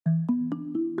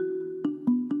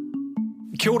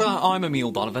Kia ora, I'm Emile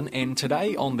Donovan, and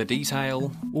today on The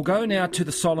Detail... We'll go now to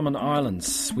the Solomon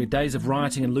Islands, where days of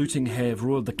rioting and looting have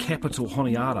roiled the capital,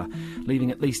 Honiara, leaving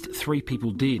at least 3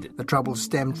 people dead. The trouble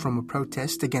stemmed from a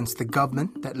protest against the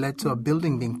government that led to a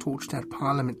building being torched at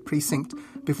Parliament Precinct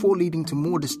before leading to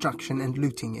more destruction and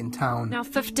looting in town. Now,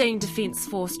 15 Defence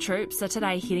Force troops are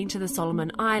today heading to the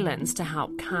Solomon Islands to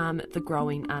help calm the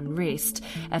growing unrest.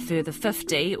 A further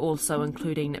 50, also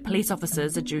including police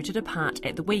officers, are due to depart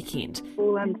at the weekend.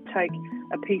 We'll undertake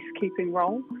a peacekeeping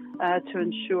role to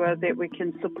ensure that we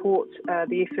can support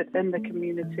the effort in the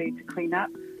community to clean up.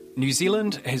 New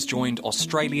Zealand has joined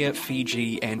Australia,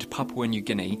 Fiji and Papua New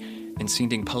Guinea in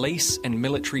sending police and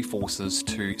military forces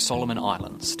to Solomon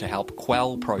Islands to help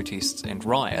quell protests and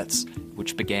riots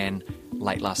which began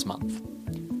late last month.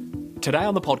 Today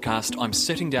on the podcast, I'm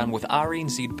sitting down with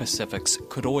RNZ Pacific's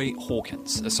Koroi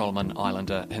Hawkins, a Solomon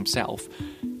Islander himself,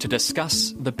 to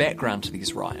discuss the background to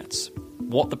these riots,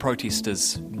 what the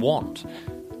protesters want,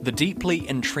 the deeply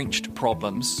entrenched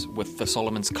problems with the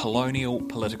Solomons' colonial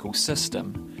political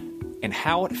system, and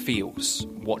how it feels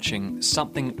watching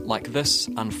something like this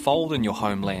unfold in your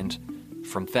homeland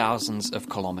from thousands of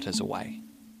kilometres away.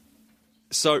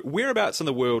 So, whereabouts in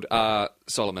the world are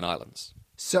Solomon Islands?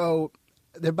 So,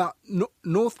 they're about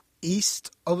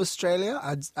northeast of Australia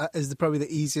is probably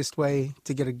the easiest way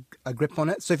to get a grip on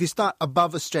it. So if you start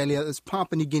above Australia, there's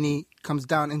Papua New Guinea, comes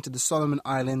down into the Solomon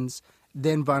Islands,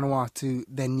 then Vanuatu,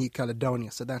 then New Caledonia.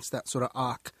 So that's that sort of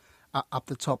arc up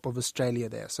the top of Australia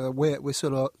there. So we're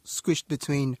sort of squished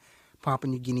between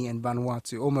Papua New Guinea and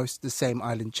Vanuatu, almost the same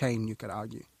island chain, you could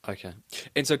argue. Okay.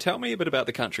 And so tell me a bit about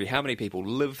the country. How many people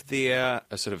live there?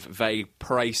 A sort of vague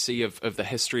précis of the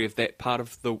history of that part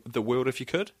of the world, if you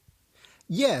could?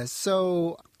 Yeah,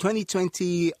 so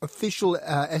 2020 official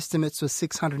estimates were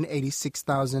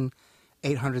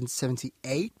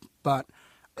 686,878, but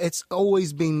it's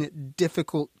always been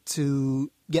difficult to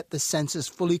get the census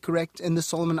fully correct in the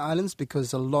Solomon Islands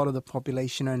because a lot of the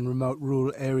population are in remote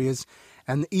rural areas.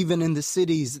 And even in the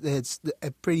cities, it's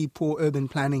a pretty poor urban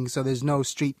planning, so there's no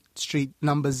street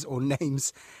numbers or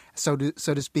names, so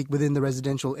to speak, within the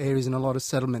residential areas in a lot of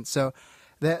settlements. So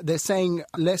they're saying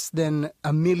less than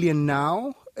 1 million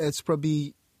now. It's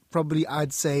probably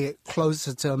I'd say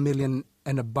closer to 1 million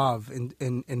and above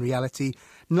in reality.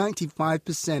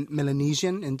 95%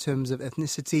 Melanesian in terms of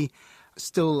ethnicity.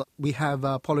 Still, we have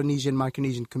Polynesian,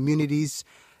 Micronesian communities,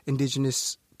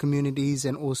 indigenous communities,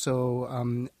 and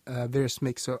also various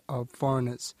mix of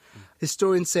foreigners.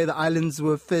 Historians say the islands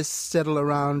were first settled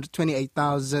around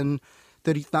 28,000,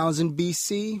 30,000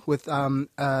 BC, with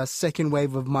a second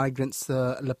wave of migrants,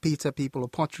 the Lapita people or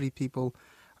pottery people,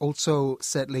 also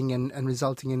settling and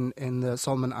resulting in the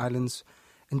Solomon Islands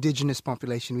indigenous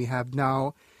population we have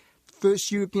now.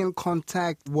 First European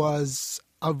contact was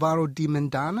Alvaro de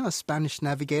Mendana, a Spanish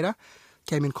navigator,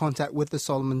 came in contact with the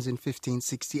Solomons in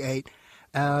 1568.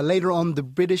 Later on, the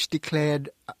British declared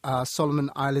Solomon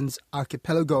Islands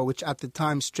archipelago, which at the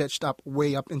time stretched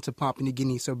way up into Papua New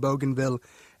Guinea, so Bougainville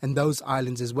and those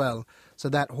islands as well. So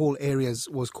that whole area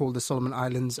was called the Solomon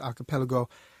Islands archipelago.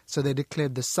 So they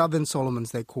declared the Southern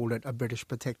Solomons, they called it, a British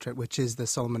protectorate, which is the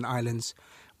Solomon Islands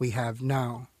we have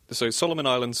now. So Solomon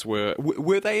Islands were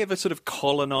they ever sort of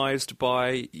colonised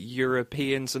by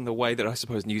Europeans in the way that I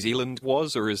suppose New Zealand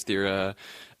was, or is there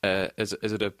is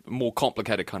it a more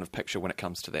complicated kind of picture when it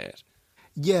comes to that?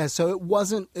 Yeah, so it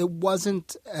wasn't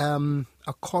a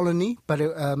colony, but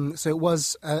it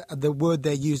was the word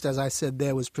they used, as I said,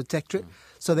 there was protectorate.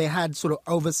 So they had sort of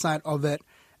oversight of it.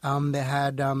 They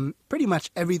had pretty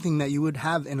much everything that you would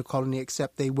have in a colony,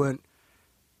 except they weren't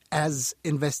as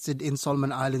invested in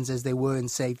Solomon Islands as they were in,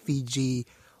 say, Fiji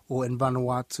or in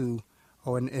Vanuatu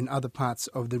or in other parts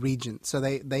of the region. So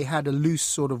they had a loose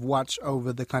sort of watch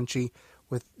over the country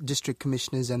with district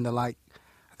commissioners and the like,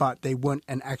 but they weren't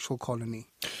an actual colony.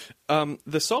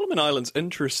 The Solomon Islands,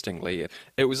 interestingly,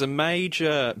 it was a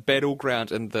major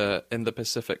battleground in the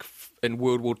Pacific in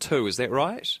World War II, is that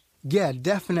right? Yeah,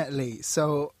 definitely.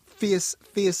 So fierce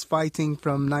fighting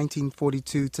from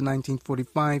 1942 to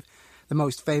 1945. The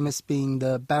most famous being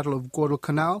the Battle of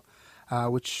Guadalcanal,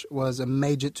 which was a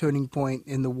major turning point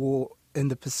in the war in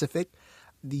the Pacific.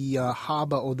 The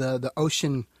harbour or the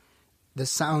ocean, the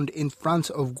sound in front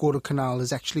of Guadalcanal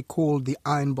is actually called the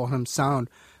Iron Bottom Sound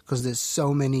because there's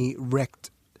so many wrecked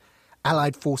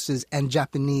Allied forces and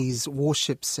Japanese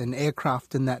warships and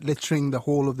aircraft in that littering the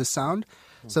whole of the sound.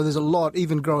 So there's a lot,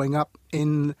 even growing up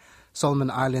in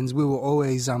Solomon Islands, we were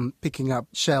always picking up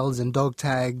shells and dog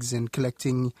tags and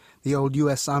collecting the old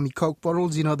US Army Coke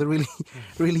bottles, you know, the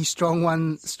really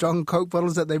strong Coke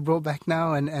bottles that they brought back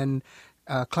now, and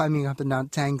climbing up and down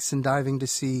tanks and diving to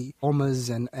see bombers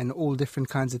and all different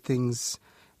kinds of things.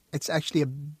 It's actually a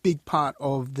big part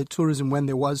of the tourism, when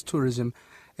there was tourism,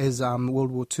 is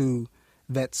World War II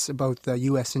vets, both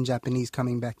US and Japanese,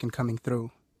 coming back and coming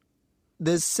through.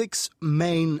 There's 6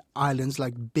 main islands,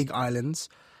 like big islands,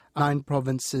 9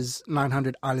 provinces,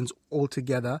 900 islands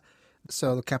altogether.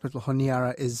 So the capital,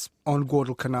 Honiara, is on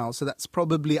Guadalcanal. So that's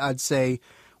probably, I'd say,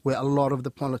 where a lot of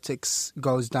the politics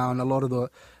goes down, a lot of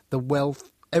the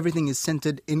wealth. Everything is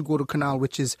centered in Guadalcanal,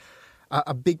 which is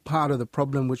a big part of the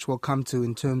problem, which we'll come to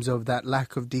in terms of that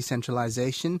lack of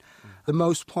decentralization. The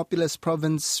most populous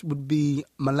province would be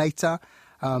Malaita.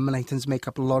 Malaitans make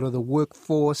up a lot of the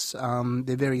workforce.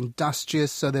 They're very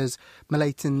industrious. So there's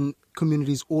Malaitan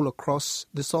communities all across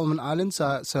the Solomon Islands.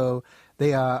 So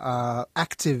they are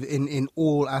active in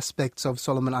all aspects of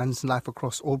Solomon Islands life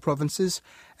across all provinces.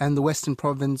 And the Western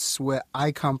Province, where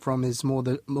I come from, is more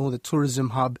the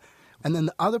tourism hub. And then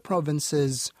the other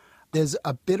provinces, there's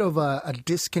a bit of a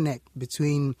disconnect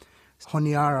between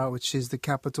Honiara, which is the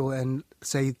capital, and,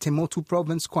 say, Te Motu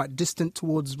province, quite distant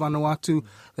towards Vanuatu,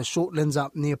 the shortlands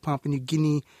up near Papua New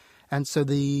Guinea. And so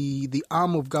the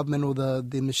arm of government, or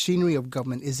the machinery of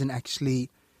government, isn't actually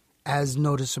as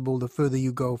noticeable the further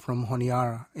you go from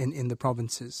Honiara in the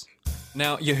provinces.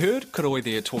 Now, you heard Koroi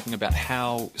there talking about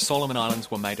how Solomon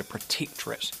Islands were made a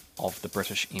protectorate of the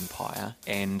British Empire,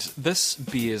 and this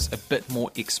bears a bit more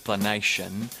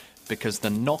explanation because the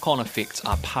knock-on effects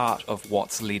are part of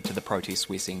what's led to the protests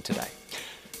we're seeing today.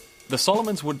 The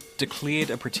Solomons were declared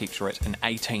a protectorate in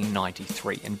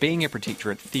 1893, and being a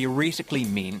protectorate theoretically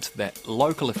meant that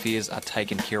local affairs are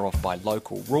taken care of by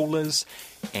local rulers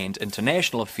and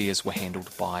international affairs were handled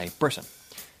by Britain.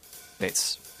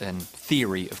 That's in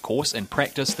theory, of course. In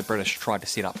practice, the British tried to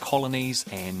set up colonies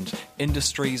and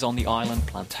industries on the island,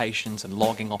 plantations and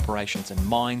logging operations and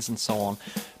mines and so on,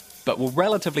 but were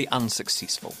relatively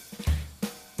unsuccessful.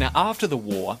 Now, after the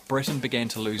war, Britain began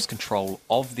to lose control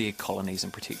of their colonies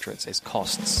and protectorates as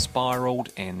costs spiralled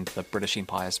and the British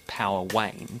Empire's power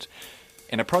waned,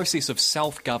 and a process of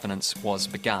self-governance was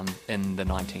begun in the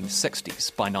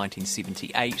 1960s. By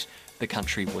 1978, the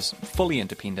country was fully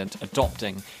independent,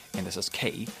 adopting, and this is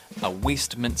key, a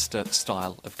Westminster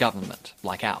style of government,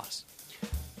 like ours.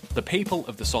 The people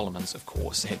of the Solomons, of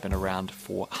course, had been around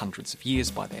for hundreds of years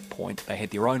by that point. They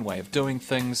had their own way of doing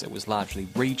things. It was largely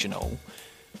regional.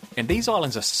 And these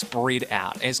islands are spread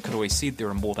out. As Koroi said, there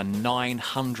are more than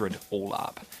 900 all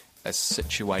up, a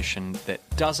situation that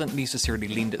doesn't necessarily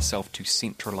lend itself to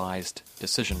centralised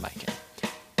decision-making.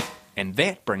 And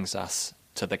that brings us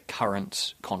to the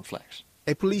current conflict.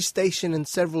 A police station and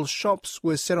several shops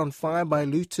were set on fire by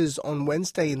looters on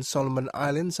Wednesday in Solomon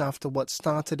Islands after what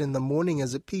started in the morning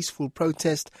as a peaceful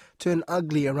protest turned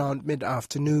ugly around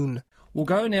mid-afternoon. We'll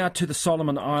go now to the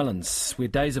Solomon Islands, where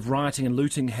days of rioting and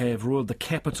looting have roiled the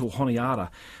capital, Honiara,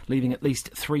 leaving at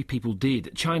least 3 people dead.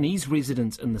 Chinese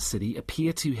residents in the city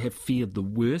appear to have feared the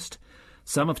worst.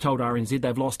 Some have told RNZ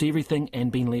they've lost everything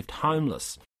and been left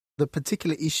homeless. The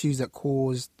particular issues that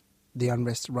caused the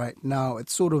unrest right now,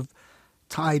 it's sort of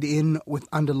tied in with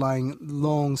underlying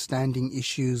long-standing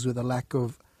issues with a lack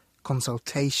of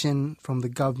consultation from the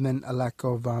government, a lack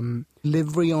of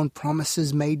delivery on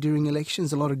promises made during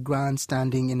elections, a lot of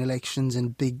grandstanding in elections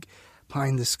and big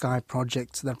pie-in-the-sky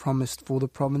projects that are promised for the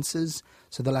provinces,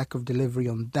 so the lack of delivery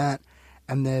on that.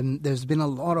 And then there's been a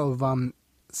lot of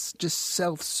just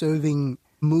self-serving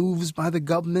moves by the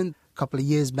government. A couple of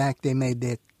years back, they made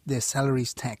their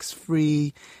salaries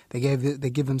tax-free. They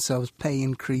give themselves pay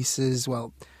increases.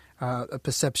 Well, a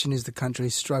perception is the country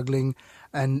is struggling.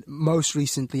 And most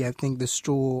recently, I think the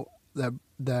straw that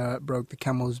broke the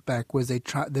camel's back was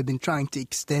they've been trying to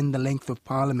extend the length of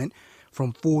Parliament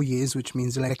from 4 years, which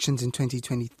means elections in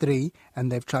 2023,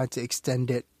 and they've tried to extend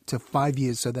it to 5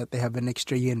 years so that they have an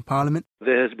extra year in Parliament.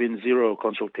 There has been zero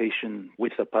consultation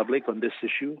with the public on this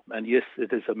issue, and yes,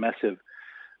 it is a massive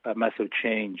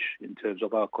change in terms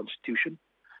of our constitution,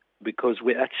 because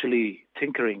we're actually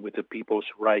tinkering with the people's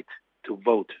right to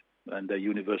vote and the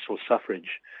universal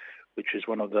suffrage, which is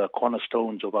one of the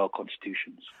cornerstones of our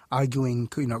constitutions. Arguing,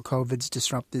 COVID's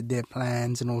disrupted their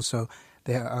plans, and also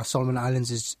Solomon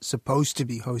Islands is supposed to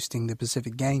be hosting the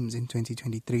Pacific Games in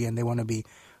 2023, and they want to be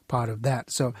part of that.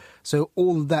 So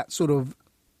all that sort of,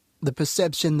 the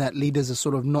perception that leaders are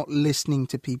sort of not listening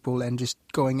to people and just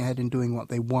going ahead and doing what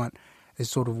they want is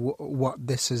sort of what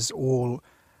this has all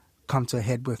come to a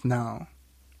head with now.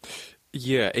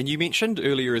 Yeah, and you mentioned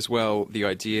earlier as well the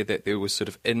idea that there was sort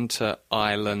of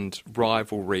inter-island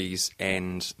rivalries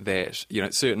and that,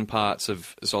 certain parts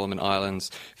of Solomon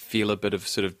Islands feel a bit of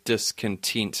sort of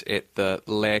discontent at the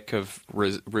lack of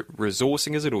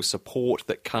resourcing, is it, or support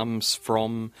that comes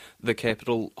from the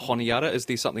capital, Honiara. Is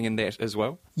there something in that as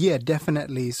well? Yeah,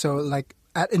 definitely. So,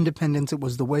 at independence, it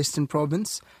was the Western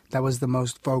Province that was the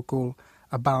most vocal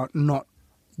about not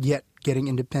yet getting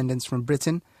independence from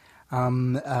Britain.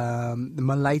 The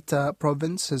Malaita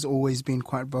province has always been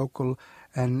quite vocal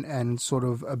and sort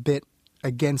of a bit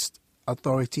against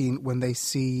authority when they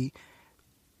see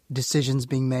decisions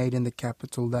being made in the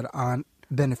capital that aren't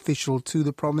beneficial to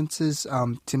the provinces.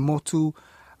 Timotu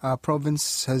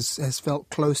province has felt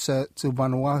closer to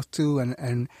Vanuatu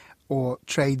and or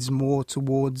trades more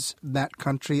towards that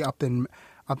country up in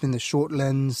the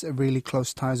Shortlands, really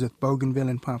close ties with Bougainville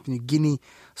and Papua New Guinea.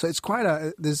 So it's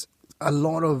there's a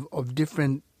lot of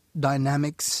different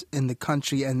dynamics in the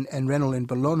country, and Rennell and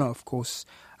Bellona, of course,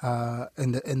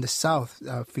 in the south,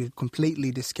 feel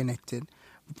completely disconnected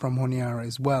from Honiara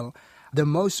as well. The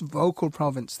most vocal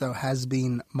province, though, has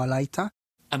been Malaita.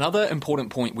 Another important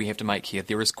point we have to make here,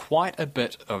 there is quite a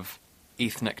bit of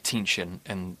ethnic tension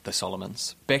in the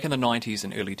Solomons. Back in the 90s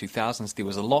and early 2000s, there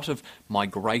was a lot of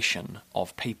migration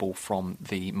of people from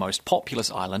the most populous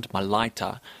island,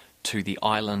 Malaita, to the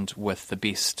island with the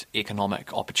best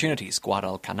economic opportunities,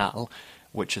 Guadalcanal,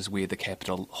 which is where the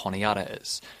capital Honiara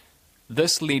is.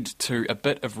 This led to a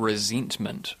bit of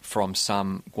resentment from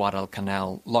some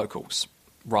Guadalcanal locals.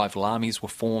 Rival armies were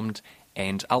formed,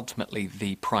 and ultimately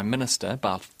the Prime Minister,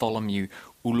 Bartholomew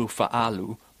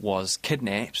Ulufa'alu, was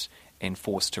kidnapped and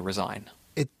forced to resign.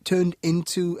 It turned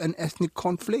into an ethnic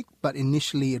conflict, but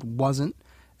initially it wasn't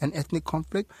an ethnic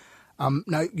conflict.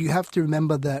 Now, you have to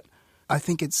remember that I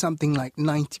think it's something like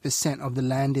 90% of the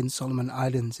land in Solomon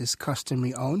Islands is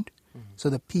customary owned. Mm-hmm. So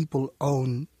the people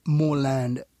own more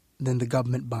land than the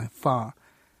government by far.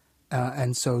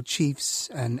 And so chiefs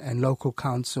and local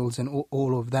councils and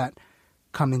all of that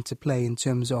come into play in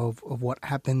terms of what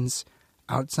happens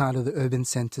outside of the urban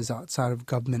centres, outside of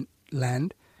government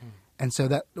land. Mm. And so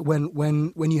that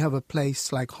when you have a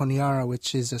place like Honiara,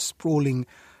 which is a sprawling,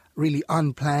 really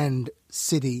unplanned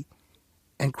city,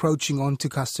 encroaching onto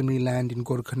customary land in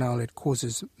Guadalcanal, it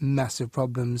causes massive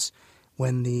problems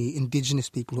when the indigenous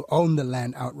people who own the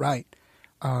land outright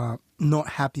are not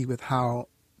happy with how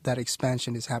that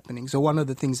expansion is happening. So one of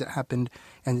the things that happened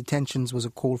and the tensions was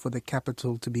a call for the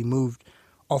capital to be moved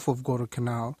off of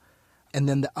Guadalcanal. And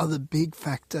then the other big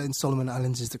factor in Solomon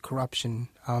Islands is the corruption.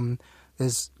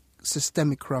 There's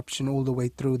systemic corruption all the way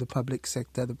through the public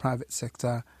sector, the private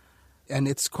sector. And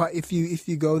it's quite, if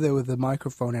you go there with a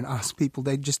microphone and ask people,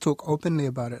 they just talk openly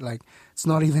about it. Like, it's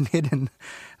not even hidden.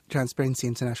 Transparency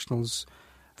International's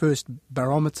first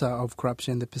barometer of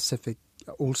corruption in the Pacific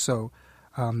also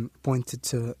pointed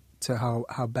to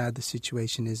how bad the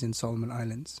situation is in Solomon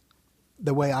Islands.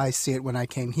 The way I see it when I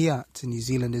came here to New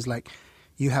Zealand is like,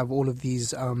 you have all of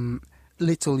these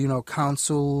little,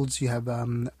 councils, you have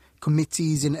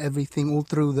committees and everything all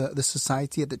through the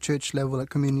society, at the church level, at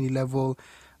community level.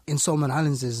 In Solomon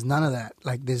Islands, there's none of that.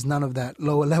 Like, there's none of that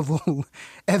lower level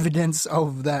evidence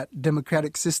of that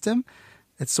democratic system.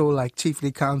 It's all like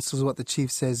chiefly councils, what the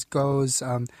chief says goes,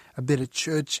 a bit of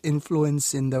church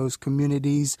influence in those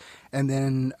communities, and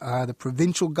then the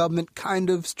provincial government kind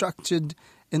of structured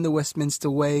in the Westminster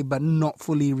way, but not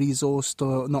fully resourced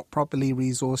or not properly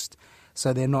resourced,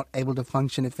 so they're not able to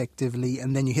function effectively.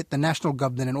 And then you hit the national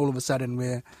government, and all of a sudden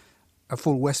we're a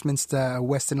full Westminster,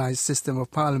 westernized system of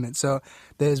parliament. So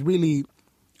there's really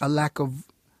a lack of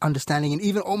understanding and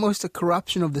even almost a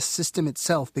corruption of the system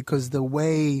itself, because the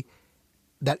way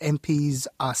that MPs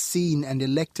are seen and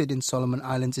elected in Solomon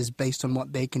Islands is based on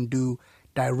what they can do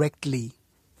directly,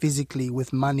 physically,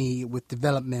 with money, with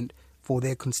development for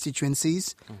their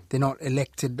constituencies. Mm. They're not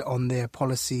elected on their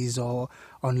policies or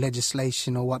on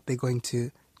legislation or what they're going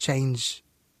to change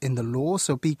in the law.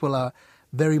 So people are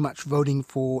very much voting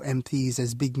for MPs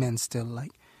as big men still,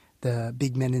 like the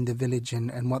big men in the village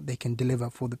and what they can deliver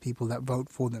for the people that vote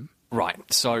for them. Right,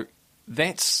 so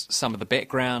that's some of the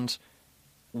background.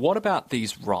 What about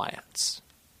these riots?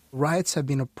 Riots have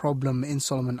been a problem in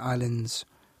Solomon Islands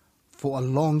for a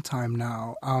long time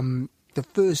now. The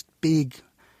first big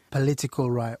political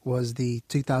riot was the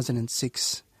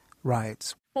 2006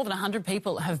 riots. More than 100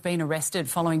 people have been arrested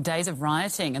following days of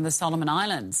rioting in the Solomon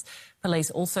Islands.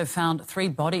 Police also found 3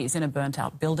 bodies in a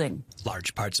burnt-out building.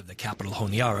 Large parts of the capital,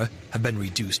 Honiara, have been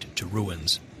reduced to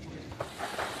ruins.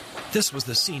 This was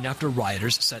the scene after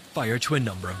rioters set fire to a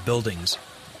number of buildings.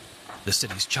 The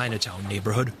city's Chinatown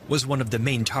neighborhood was one of the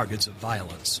main targets of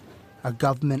violence. A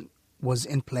government was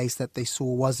in place that they saw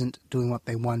wasn't doing what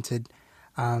they wanted.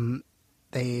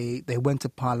 They went to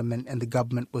Parliament and the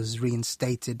government was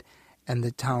reinstated and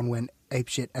the town went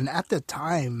apeshit. And at the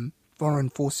time, foreign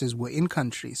forces were in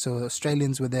country. So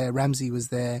Australians were there, Ramsey was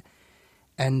there,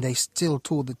 and they still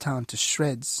tore the town to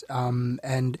shreds.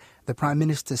 And the Prime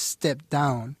Minister stepped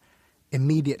down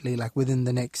immediately, like within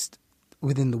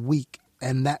the week.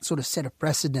 And that sort of set a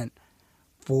precedent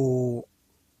for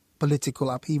political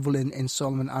upheaval in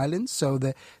Solomon Islands. So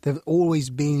there have always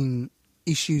been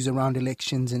issues around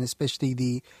elections, and especially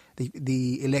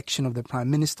the election of the Prime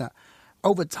Minister.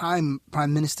 Over time,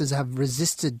 Prime Ministers have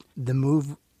resisted the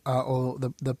move or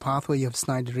the pathway of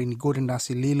Snyderini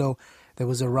Gordondasi Lilo. There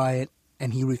was a riot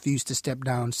and he refused to step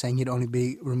down, saying he'd only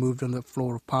be removed on the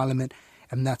floor of Parliament.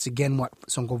 And that's again what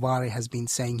Songovare has been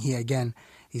saying here again.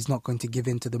 He's not going to give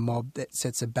in to the mob. That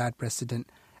sets a bad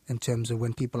precedent in terms of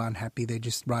when people are unhappy, they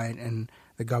just riot and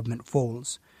the government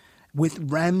falls.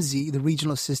 With Ramsey, the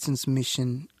Regional Assistance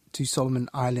Mission to Solomon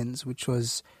Islands, which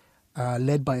was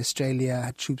led by Australia,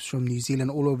 had troops from New Zealand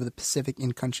all over the Pacific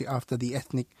in country after the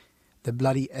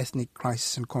bloody ethnic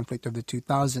crisis and conflict of the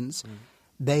 2000s.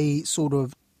 They sort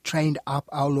of trained up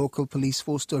our local police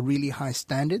force to a really high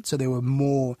standard, so they were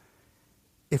more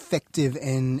effective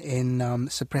in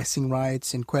suppressing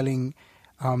riots and quelling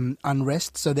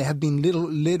unrest. So there have been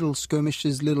little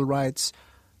skirmishes, little riots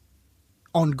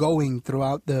ongoing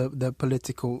throughout the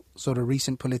political, sort of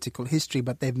recent political history,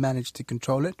 but they've managed to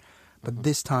control it. But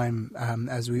this time,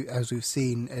 as we've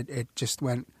seen, it just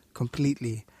went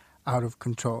completely out of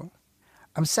control.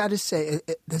 I'm sad to say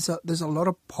there's a lot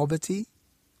of poverty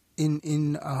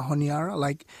in Honiara.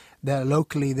 Like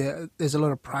locally, there's a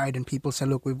lot of pride, and people say,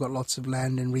 "Look, we've got lots of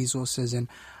land and resources, and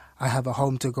I have a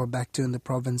home to go back to in the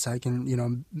province. I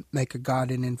can, make a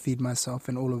garden and feed myself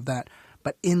and all of that."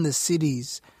 But in the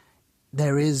cities,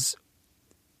 there is,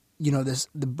 there's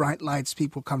the bright lights.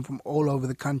 People come from all over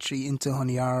the country into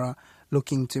Honiara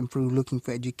looking to improve, looking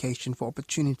for education, for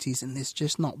opportunities, and there's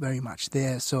just not very much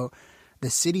there. So the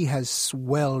city has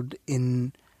swelled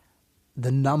in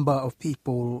the number of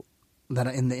people that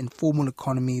are in the informal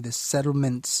economy, the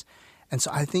settlements. And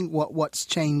so I think what's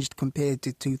changed compared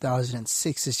to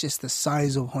 2006 is just the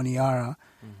size of Honiara.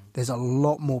 There's a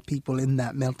lot more people in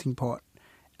that melting pot.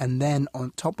 And then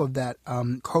on top of that,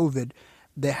 COVID,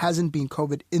 there hasn't been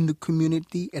COVID in the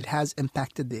community. It has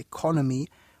impacted the economy,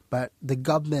 but the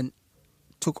government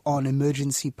took on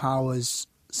emergency powers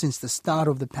since the start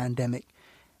of the pandemic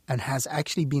and has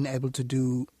actually been able to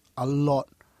do a lot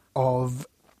of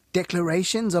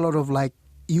declarations, a lot of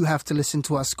you have to listen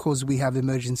to us because we have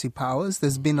emergency powers.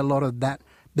 There's been a lot of that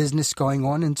business going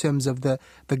on in terms of the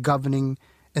governing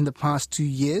in the past 2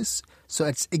 years. So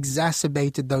it's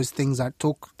exacerbated those things I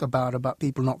talked about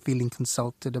people not feeling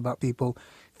consulted, about people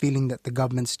feeling that the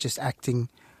government's just acting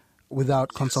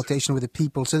without consultation with the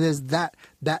people. So there's that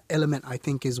element, I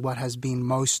think, is what has been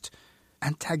most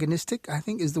antagonistic, I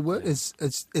think is the word. It's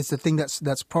the thing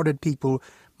that's prodded people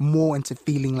more into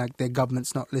feeling like their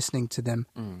government's not listening to them.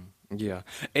 Yeah,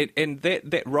 and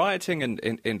that rioting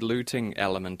and looting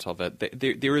element of it,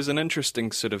 there is an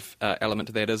interesting sort of element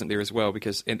to that, isn't there, as well?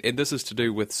 Because and this is to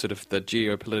do with sort of the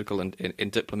geopolitical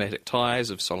and diplomatic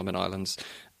ties of Solomon Islands,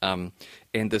 and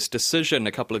this decision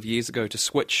a couple of years ago to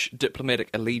switch diplomatic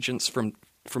allegiance from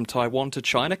Taiwan to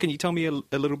China. Can you tell me a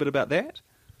little bit about that?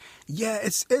 Yeah,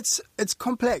 it's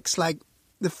complex. Like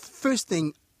the first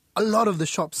thing, a lot of the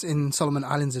shops in Solomon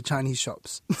Islands are Chinese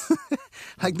shops.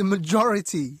 Like the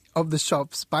majority of the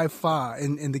shops by far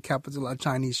in the capital are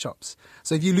Chinese shops.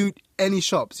 So if you loot any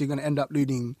shops, you're going to end up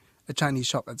looting a Chinese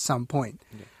shop at some point.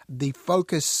 Yeah. The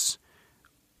focus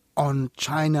on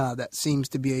China that seems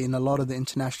to be in a lot of the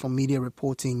international media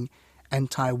reporting and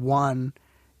Taiwan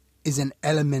is an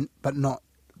element, but not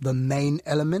the main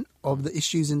element of the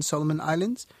issues in Solomon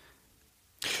Islands.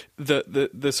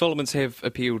 The Solomons have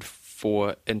appealed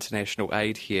for international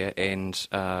aid here, and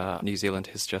New Zealand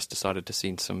has just decided to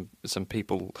send some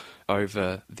people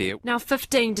over there. Now,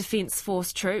 15 Defence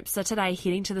Force troops are today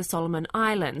heading to the Solomon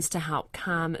Islands to help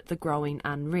calm the growing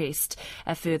unrest.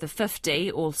 A further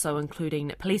 50, also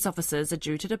including police officers, are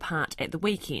due to depart at the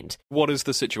weekend. What is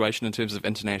the situation in terms of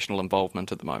international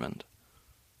involvement at the moment?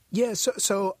 Yeah,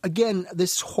 so again,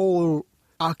 this whole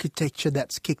architecture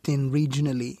that's kicked in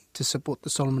regionally to support the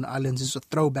Solomon Islands is a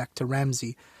throwback to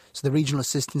Ramsey. So the Regional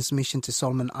Assistance Mission to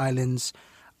Solomon Islands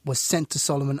was sent to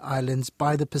Solomon Islands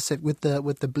by the Pacific with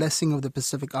the blessing of the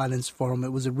Pacific Islands Forum.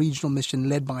 It was a regional mission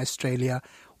led by Australia,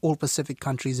 all Pacific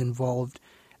countries involved.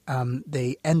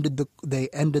 They ended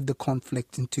the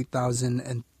conflict in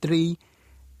 2003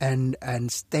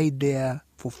 and stayed there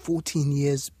for 14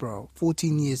 years, bro.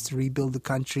 14 years to rebuild the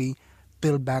country,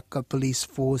 build back a police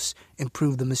force,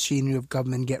 improve the machinery of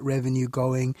government, get revenue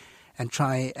going, and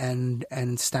try and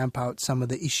stamp out some of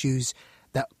the issues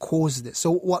that caused this.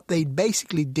 So what they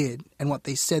basically did, and what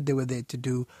they said they were there to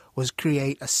do, was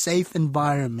create a safe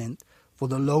environment for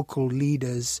the local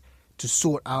leaders to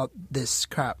sort out this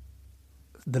crap.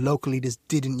 The local leaders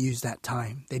didn't use that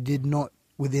time. They did not,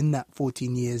 within that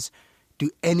 14 years, do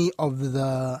any of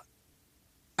the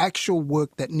actual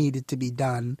work that needed to be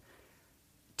done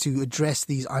to address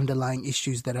these underlying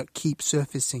issues that keep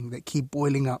surfacing, that keep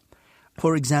boiling up.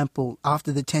 For example,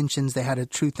 after the tensions, they had a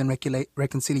Truth and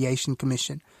Reconciliation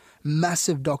Commission.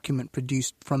 Massive document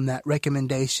produced from that.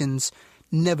 Recommendations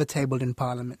never tabled in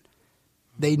Parliament.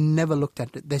 They never looked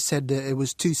at it. They said that it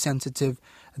was too sensitive.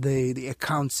 The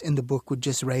accounts in the book would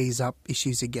just raise up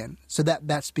issues again. So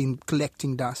that's been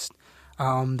collecting dust.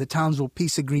 The Townsville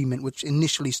Peace Agreement, which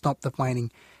initially stopped the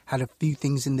fighting, had a few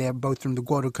things in there, both from the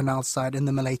Guadalcanal side and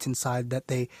the Malayan side, that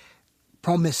they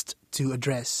promised to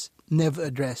address, never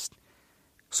addressed.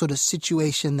 Sort of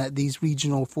situation that these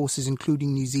regional forces,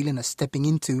 including New Zealand, are stepping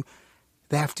into.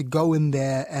 They have to go in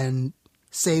there and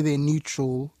say they're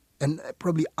neutral, and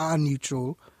probably are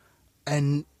neutral,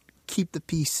 and keep the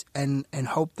peace and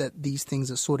hope that these things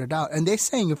are sorted out. And they're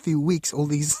saying a few weeks, all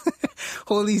these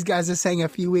guys are saying a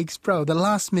few weeks, bro. The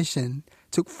last mission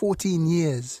took 14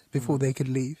 years before they could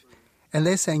leave. And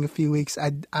they're saying a few weeks.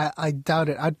 I doubt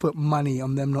it. I'd put money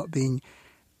on them not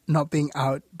being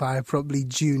out by probably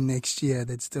June next year.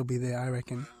 They'd still be there, I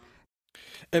reckon.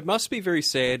 It must be very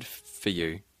sad for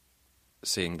you,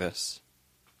 seeing this.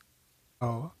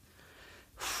 Oh.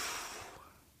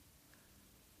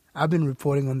 I've been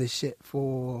reporting on this shit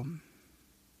for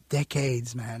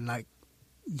decades, man. Like,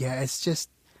 yeah, it's just,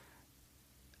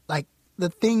 like, the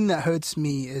thing that hurts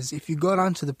me is if you go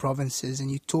down to the provinces and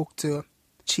you talk to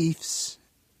chiefs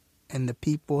and the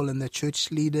people and the church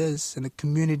leaders and the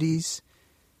communities,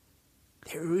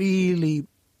 they're really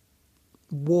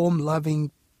warm,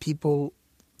 loving people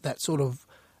that sort of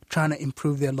trying to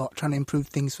improve their lot, trying to improve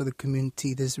things for the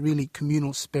community. There's really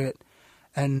communal spirit.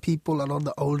 And people, a lot of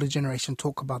the older generation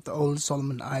talk about the old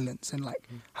Solomon Islands and like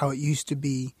how it used to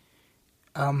be.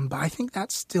 But I think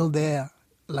that's still there.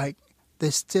 Like,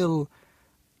 there's still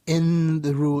in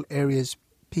the rural areas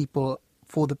people,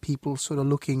 for the people, sort of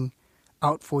looking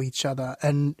out for each other.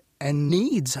 And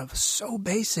needs are so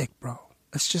basic, bro.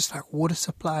 It's just like water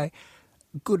supply,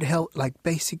 good health, like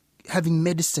basic, having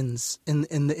medicines in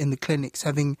the clinics,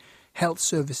 having health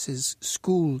services,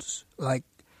 schools. Like,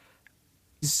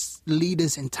 these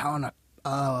leaders in town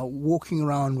are walking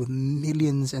around with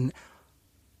millions and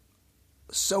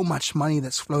so much money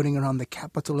that's floating around the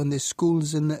capital, and there's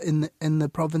schools in the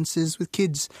provinces with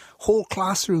kids, whole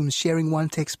classrooms sharing one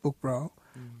textbook, bro.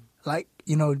 Like,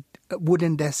 you know,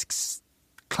 wooden desks,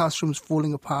 classrooms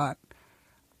falling apart.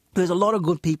 There's a lot of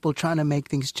good people trying to make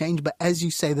things change, but as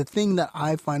you say, the thing that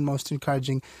I find most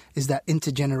encouraging is that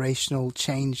intergenerational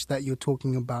change that you're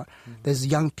talking about. There's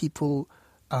young people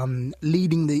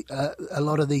leading a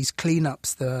lot of these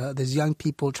cleanups. There's young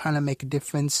people trying to make a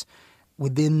difference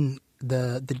within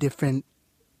the different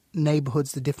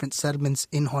neighborhoods, the different settlements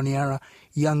in Honiara.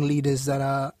 Young leaders that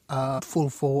are full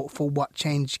for what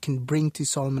change can bring to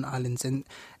Solomon Islands, and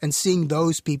seeing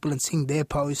those people and seeing their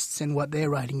posts and what they're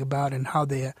writing about and how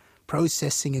they're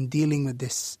processing and dealing with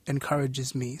this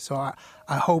encourages me. So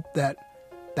I hope that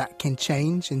can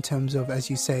change in terms of, as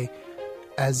you say,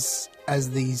 as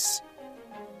these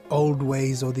old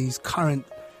ways or these current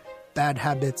bad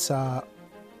habits are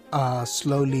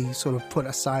slowly sort of put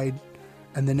aside,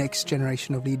 and the next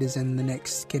generation of leaders and the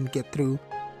next can get through.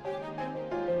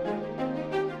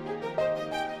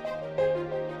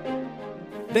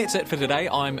 That's it for today.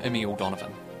 I'm Emile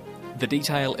Donovan. The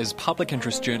Detail is public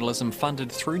interest journalism funded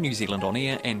through New Zealand On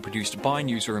Air and produced by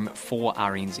Newsroom for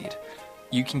RNZ.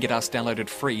 You can get us downloaded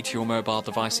free to your mobile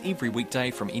device every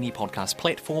weekday from any podcast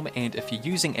platform, and if you're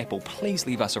using Apple, please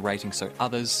leave us a rating so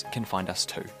others can find us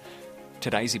too.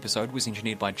 Today's episode was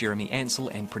engineered by Jeremy Ansell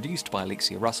and produced by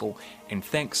Alexia Russell, and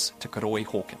thanks to Karoi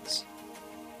Hawkins.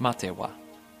 Mā te wā.